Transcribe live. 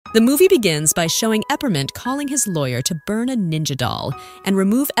The movie begins by showing Eppermint calling his lawyer to burn a ninja doll and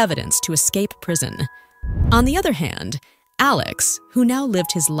remove evidence to escape prison. On the other hand, Alex, who now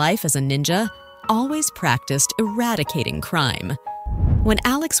lived his life as a ninja, always practiced eradicating crime. When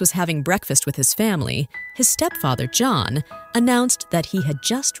Alex was having breakfast with his family, his stepfather, John, announced that he had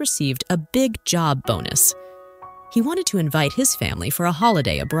just received a big job bonus. He wanted to invite his family for a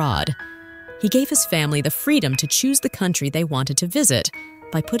holiday abroad. He gave his family the freedom to choose the country they wanted to visit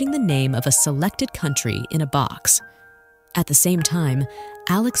by putting the name of a selected country in a box. At the same time,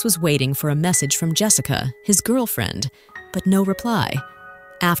 Alex was waiting for a message from Jessica, his girlfriend, but no reply.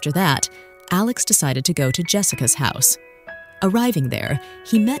 After that, Alex decided to go to Jessica's house. Arriving there,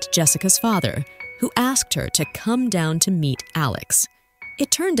 he met Jessica's father, who asked her to come down to meet Alex.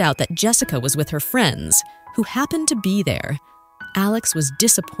 It turned out that Jessica was with her friends, who happened to be there. Alex was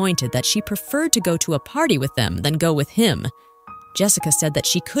disappointed that she preferred to go to a party with them than go with him. Jessica said that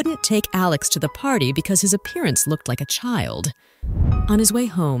she couldn't take Alex to the party because his appearance looked like a child. On his way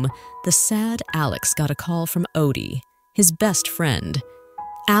home, the sad Alex got a call from Odie, his best friend.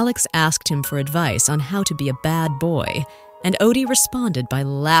 Alex asked him for advice on how to be a bad boy, and Odie responded by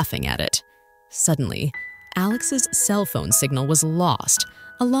laughing at it. Suddenly, Alex's cell phone signal was lost,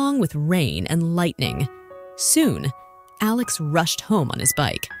 along with rain and lightning. Soon, Alex rushed home on his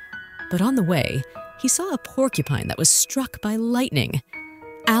bike. But on the way, he saw a porcupine that was struck by lightning.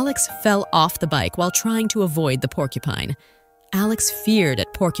 Alex fell off the bike while trying to avoid the porcupine. Alex feared a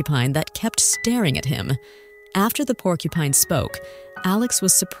porcupine that kept staring at him. After the porcupine spoke, Alex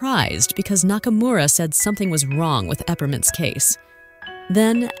was surprised because Nakamura said something was wrong with Eppermint's case.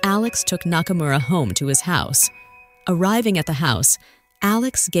 Then Alex took Nakamura home to his house. Arriving at the house,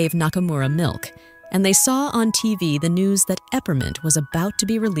 Alex gave Nakamura milk, and they saw on TV the news that Eppermint was about to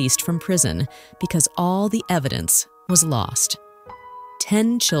be released from prison because all the evidence was lost.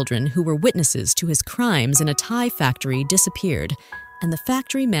 10 children who were witnesses to his crimes in a Thai factory disappeared, and the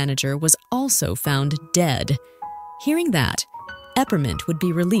factory manager was also found dead. Hearing that, Eppermint would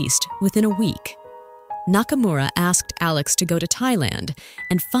be released within a week. Nakamura asked Alex to go to Thailand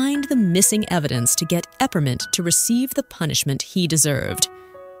and find the missing evidence to get Eppermint to receive the punishment he deserved.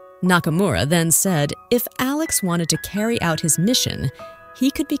 Nakamura then said if Alex wanted to carry out his mission, he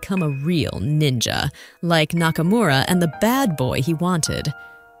could become a real ninja, like Nakamura and the bad boy he wanted.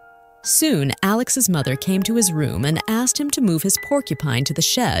 Soon, Alex's mother came to his room and asked him to move his porcupine to the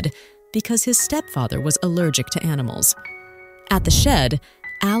shed because his stepfather was allergic to animals. At the shed,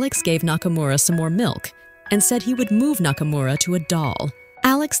 Alex gave Nakamura some more milk and said he would move Nakamura to a doll.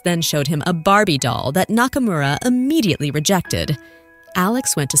 Alex then showed him a Barbie doll that Nakamura immediately rejected.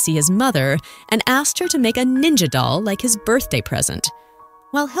 Alex went to see his mother and asked her to make a ninja doll like his birthday present.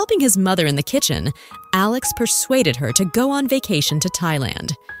 While helping his mother in the kitchen, Alex persuaded her to go on vacation to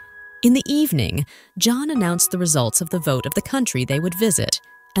Thailand. In the evening, John announced the results of the vote of the country they would visit,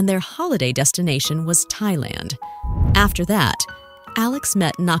 and their holiday destination was Thailand. After that, Alex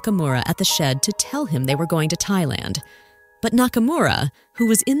met Nakamura at the shed to tell him they were going to Thailand. But Nakamura, who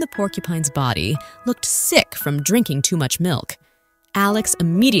was in the porcupine's body, looked sick from drinking too much milk. Alex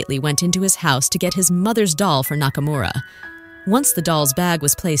immediately went into his house to get his mother's doll for Nakamura. Once the doll's bag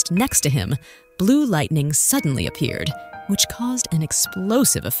was placed next to him, blue lightning suddenly appeared, which caused an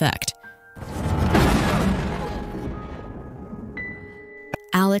explosive effect.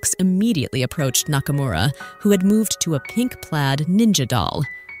 Alex immediately approached Nakamura, who had moved to a pink-plaid ninja doll.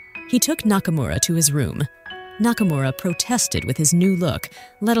 He took Nakamura to his room. Nakamura protested with his new look,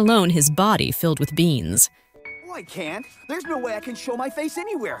 let alone his body filled with beans. Oh, I can't. There's no way I can show my face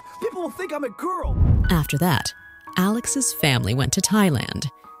anywhere. People will think I'm a girl. After that, Alex's family went to Thailand.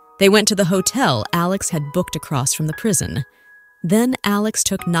 They went to the hotel Alex had booked across from the prison. Then Alex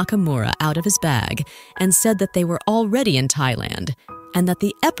took Nakamura out of his bag and said that they were already in Thailand and that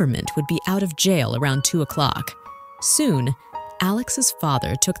the Eppermint would be out of jail around 2 o'clock. Soon, Alex's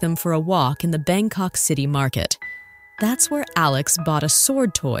father took them for a walk in the Bangkok city market. That's where Alex bought a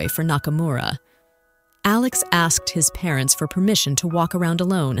sword toy for Nakamura. Alex asked his parents for permission to walk around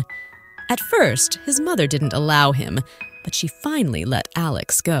alone. At first, his mother didn't allow him, but she finally let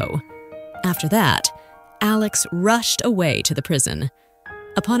Alex go. After that, Alex rushed away to the prison.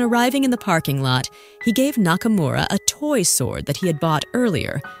 Upon arriving in the parking lot, he gave Nakamura a toy sword that he had bought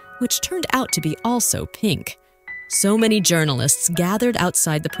earlier, which turned out to be also pink. So many journalists gathered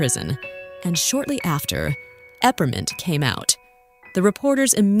outside the prison, and shortly after, Eppermint came out. The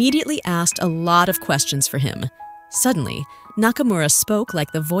reporters immediately asked a lot of questions for him. Suddenly, Nakamura spoke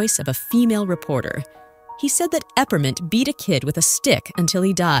like the voice of a female reporter. He said that Eppermint beat a kid with a stick until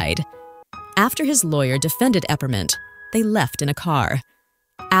he died. After his lawyer defended Eppermint, they left in a car.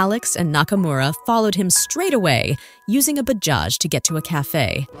 Alex and Nakamura followed him straight away, using a Bajaj to get to a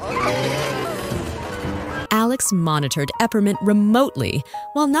cafe. Alex monitored Eppermint remotely,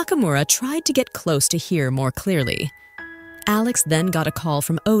 while Nakamura tried to get close to hear more clearly. Alex then got a call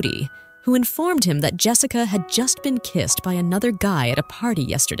from Odie, who informed him that Jessica had just been kissed by another guy at a party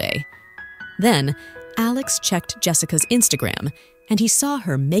yesterday. Then, Alex checked Jessica's Instagram, and he saw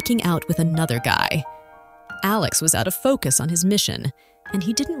her making out with another guy. Alex was out of focus on his mission, and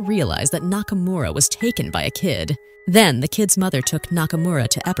he didn't realize that Nakamura was taken by a kid. Then the kid's mother took Nakamura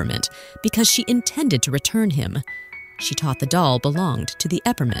to Eppermint because she intended to return him. She thought the doll belonged to the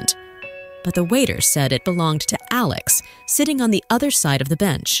Eppermint, but the waiter said it belonged to Alex, sitting on the other side of the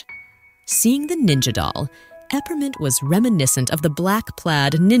bench. Seeing the ninja doll, Eppermint was reminiscent of the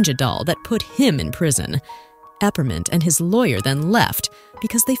black-plaid ninja doll that put him in prison. Eppermint and his lawyer then left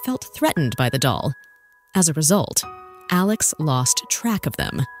because they felt threatened by the doll. As a result, Alex lost track of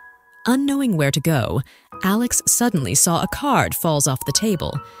them. Unknowing where to go, Alex suddenly saw a card falls off the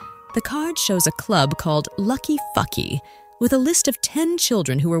table. The card shows a club called Lucky Fucky, with a list of 10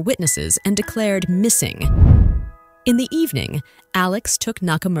 children who were witnesses and declared missing. In the evening, Alex took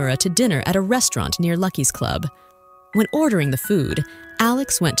Nakamura to dinner at a restaurant near Lucky's club. When ordering the food,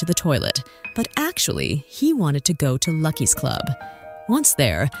 Alex went to the toilet, but actually, he wanted to go to Lucky's club. Once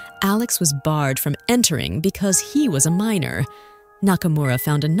there, Alex was barred from entering because he was a minor. Nakamura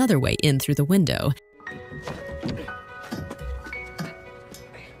found another way in through the window,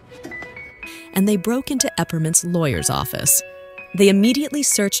 and they broke into Eppermint's lawyer's office. They immediately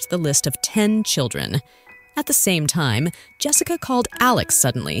searched the list of 10 children. At the same time, Jessica called Alex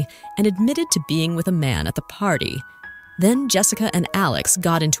suddenly and admitted to being with a man at the party. Then Jessica and Alex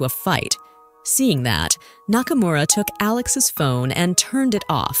got into a fight. Seeing that, Nakamura took Alex's phone and turned it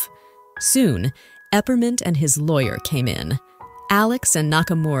off. Soon, Eppermint and his lawyer came in. Alex and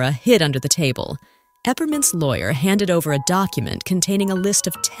Nakamura hid under the table. Eppermint's lawyer handed over a document containing a list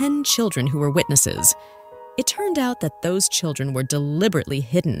of 10 children who were witnesses. It turned out that those children were deliberately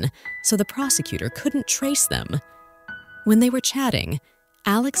hidden, so the prosecutor couldn't trace them. When they were chatting,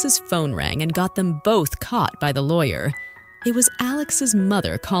 Alex's phone rang and got them both caught by the lawyer. It was Alex's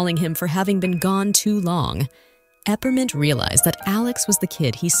mother calling him for having been gone too long. Eppermint realized that Alex was the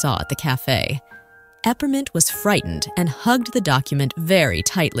kid he saw at the cafe. Eppermint was frightened and hugged the document very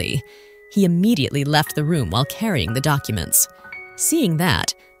tightly. He immediately left the room while carrying the documents. Seeing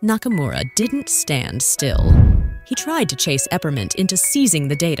that, Nakamura didn't stand still. He tried to chase Eppermint into seizing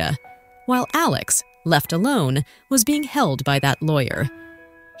the data, while Alex, left alone, was being held by that lawyer.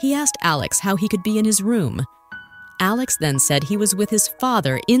 He asked Alex how he could be in his room. Alex then said he was with his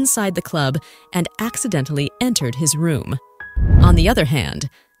father inside the club and accidentally entered his room. On the other hand,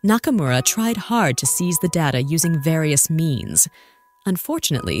 Nakamura tried hard to seize the data using various means.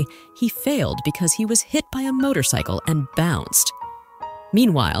 Unfortunately, he failed because he was hit by a motorcycle and bounced.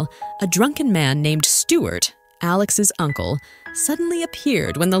 Meanwhile, a drunken man named Stuart, Alex's uncle, suddenly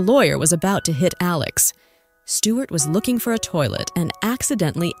appeared when the lawyer was about to hit Alex. Stuart was looking for a toilet and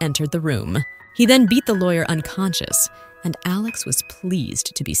accidentally entered the room. He then beat the lawyer unconscious, and Alex was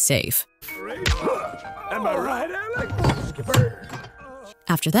pleased to be safe. Am I right, Alex? Skipper.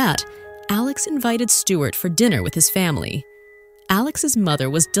 After that, Alex invited Stuart for dinner with his family. Alex's mother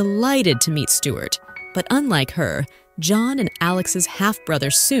was delighted to meet Stuart, but unlike her, John and Alex's half-brother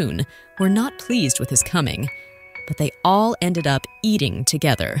Soon were not pleased with his coming, but they all ended up eating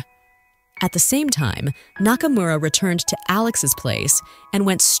together. At the same time, Nakamura returned to Alex's place and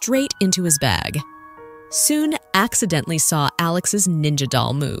went straight into his bag. Soon accidentally saw Alex's ninja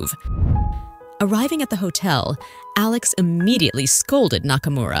doll move. Arriving at the hotel, Alex immediately scolded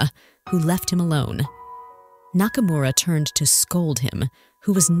Nakamura, who left him alone. Nakamura turned to scold him,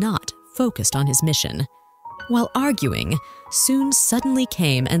 who was not focused on his mission. While arguing, Soon suddenly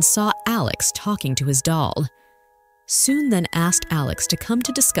came and saw Alex talking to his doll. Soon then asked Alex to come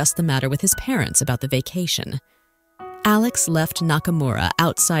to discuss the matter with his parents about the vacation. Alex left Nakamura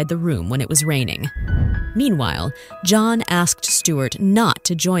outside the room when it was raining. Meanwhile, John asked Stuart not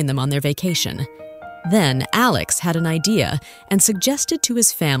to join them on their vacation. Then Alex had an idea and suggested to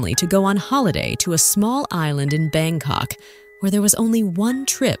his family to go on holiday to a small island in Bangkok, where there was only one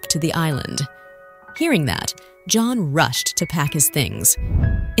trip to the island. Hearing that, John rushed to pack his things.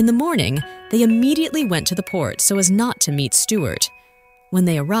 In the morning, they immediately went to the port so as not to meet Stuart. When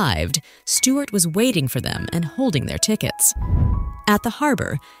they arrived, Stuart was waiting for them and holding their tickets. At the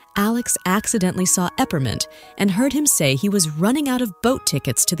harbor, Alex accidentally saw Eppermint and heard him say he was running out of boat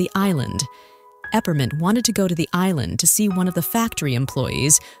tickets to the island. Eppermint wanted to go to the island to see one of the factory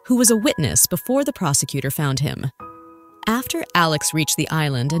employees who was a witness before the prosecutor found him. After Alex reached the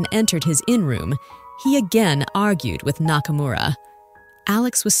island and entered his inn room, he again argued with Nakamura.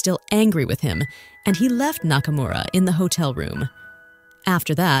 Alex was still angry with him, and he left Nakamura in the hotel room.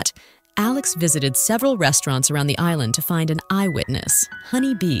 After that, Alex visited several restaurants around the island to find an eyewitness,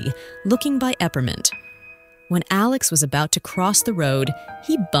 Honey Bee, looking by Eppermint. When Alex was about to cross the road,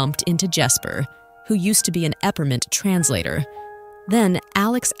 he bumped into Jesper, who used to be an Eppermint translator. Then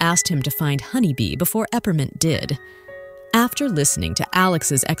Alex asked him to find Honey Bee before Eppermint did. After listening to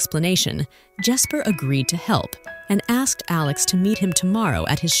Alex's explanation, Jesper agreed to help and asked Alex to meet him tomorrow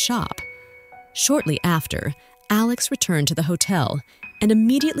at his shop. Shortly after, Alex returned to the hotel and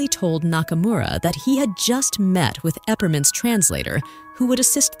immediately told Nakamura that he had just met with Eppermint's translator, who would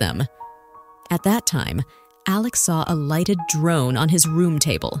assist them. At that time, Alex saw a lighted drone on his room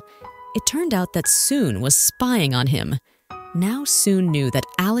table. It turned out that Soon was spying on him. Now Soon knew that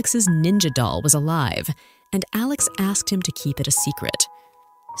Alex's ninja doll was alive, and Alex asked him to keep it a secret.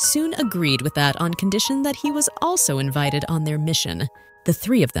 Soon agreed with that on condition that he was also invited on their mission. The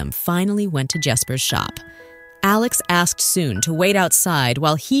three of them finally went to Jesper's shop. Alex asked Soon to wait outside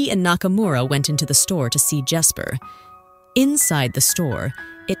while he and Nakamura went into the store to see Jesper. Inside the store,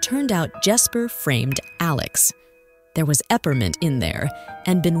 it turned out Jesper framed Alex. There was Eppermint in there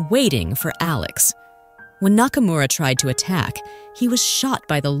and been waiting for Alex. When Nakamura tried to attack, he was shot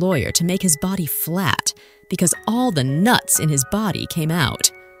by the lawyer to make his body flat because all the nuts in his body came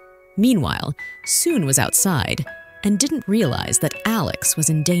out. Meanwhile, Soon was outside and didn't realize that Alex was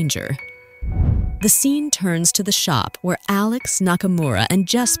in danger. The scene turns to the shop where Alex, Nakamura, and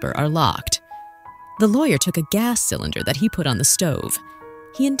Jesper are locked. The lawyer took a gas cylinder that he put on the stove.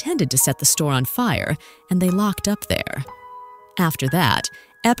 He intended to set the store on fire, and they locked up there. After that,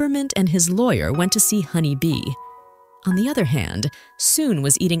 Eppermint and his lawyer went to see Honey Bee. On the other hand, Soon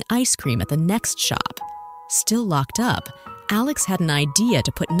was eating ice cream at the next shop. Still locked up, Alex had an idea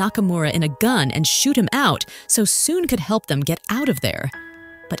to put Nakamura in a gun and shoot him out so Soon could help them get out of there.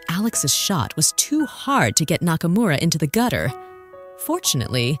 But Alex's shot was too hard to get Nakamura into the gutter.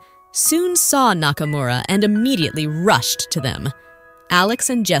 Fortunately, Soon saw Nakamura and immediately rushed to them. Alex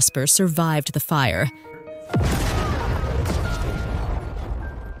and Jesper survived the fire.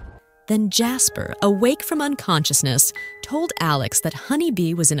 Then Jasper, awake from unconsciousness, told Alex that Honey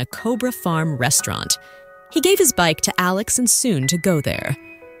Bee was in a Cobra Farm restaurant. He gave his bike to Alex and Soon to go there.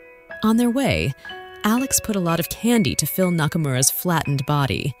 On their way, Alex put a lot of candy to fill Nakamura's flattened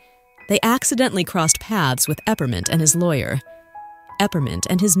body. They accidentally crossed paths with Eppermint and his lawyer. Eppermint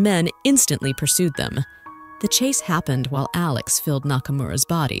and his men instantly pursued them. The chase happened while Alex filled Nakamura's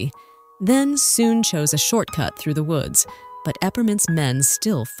body. Then Soon chose a shortcut through the woods, but Eppermint's men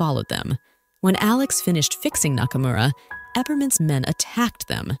still followed them. When Alex finished fixing Nakamura, Eppermint's men attacked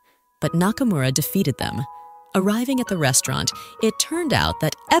them, but Nakamura defeated them. Arriving at the restaurant, it turned out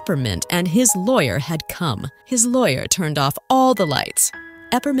that Eppermint and his lawyer had come. His lawyer turned off all the lights.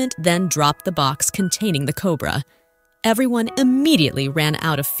 Eppermint then dropped the box containing the cobra. Everyone immediately ran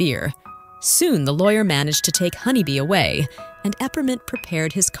out of fear. Soon the lawyer managed to take Honey Bee away, and Eppermint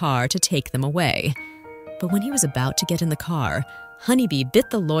prepared his car to take them away. But when he was about to get in the car, Honey Bee bit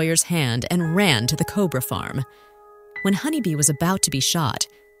the lawyer's hand and ran to the Cobra Farm. When Honey Bee was about to be shot,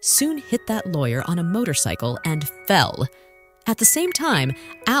 Soon hit that lawyer on a motorcycle and fell. At the same time,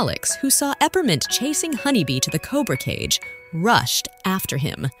 Alex, who saw Eppermint chasing Honey Bee to the cobra cage, rushed after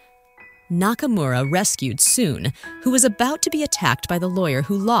him. Nakamura rescued Soon, who was about to be attacked by the lawyer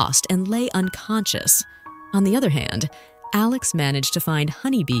who lost and lay unconscious. On the other hand, Alex managed to find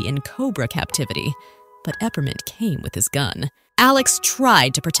Honey Bee in cobra captivity, but Eppermint came with his gun. Alex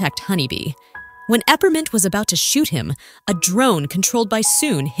tried to protect Honey Bee. When Eppermint was about to shoot him, a drone controlled by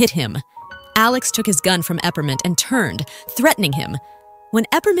Soon hit him. Alex took his gun from Eppermint and turned, threatening him. When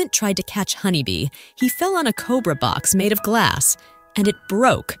Eppermint tried to catch Honey Bee, he fell on a cobra box made of glass, and it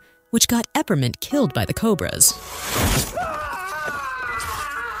broke, which got Eppermint killed by the cobras.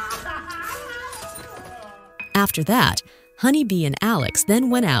 After that, Honey Bee and Alex then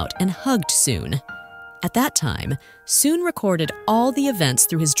went out and hugged Soon. At that time, Soon recorded all the events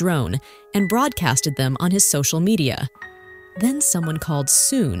through his drone and broadcasted them on his social media. Then someone called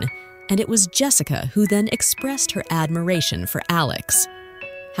Soon, and it was Jessica who then expressed her admiration for Alex.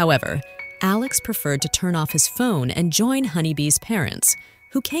 However, Alex preferred to turn off his phone and join Honey Bee's parents,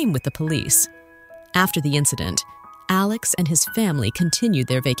 who came with the police. After the incident, Alex and his family continued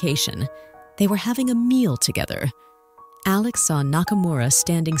their vacation. They were having a meal together. Alex saw Nakamura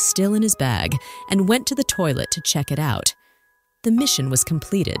standing still in his bag and went to the toilet to check it out. The mission was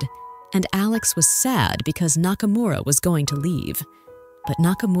completed, and Alex was sad because Nakamura was going to leave. But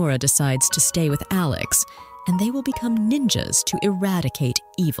Nakamura decides to stay with Alex and they will become ninjas to eradicate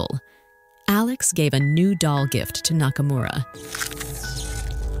evil. Alex gave a new doll gift to Nakamura.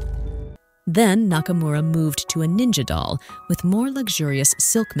 Then Nakamura moved to a ninja doll with more luxurious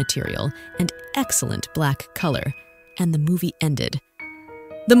silk material and excellent black color, and the movie ended.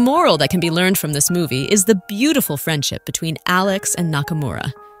 The moral that can be learned from this movie is the beautiful friendship between Alex and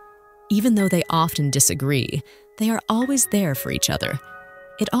Nakamura. Even though they often disagree, they are always there for each other.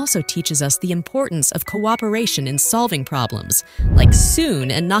 It also teaches us the importance of cooperation in solving problems, like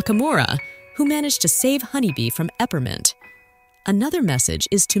Soon and Nakamura, who managed to save Honeybee from Eppermint. Another message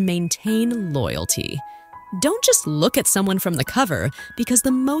is to maintain loyalty. Don't just look at someone from the cover, because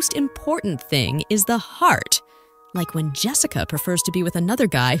the most important thing is the heart. Like when Jessica prefers to be with another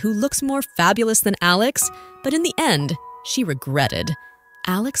guy who looks more fabulous than Alex, but in the end, she regretted.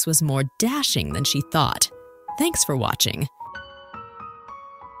 Alex was more dashing than she thought. Thanks for watching.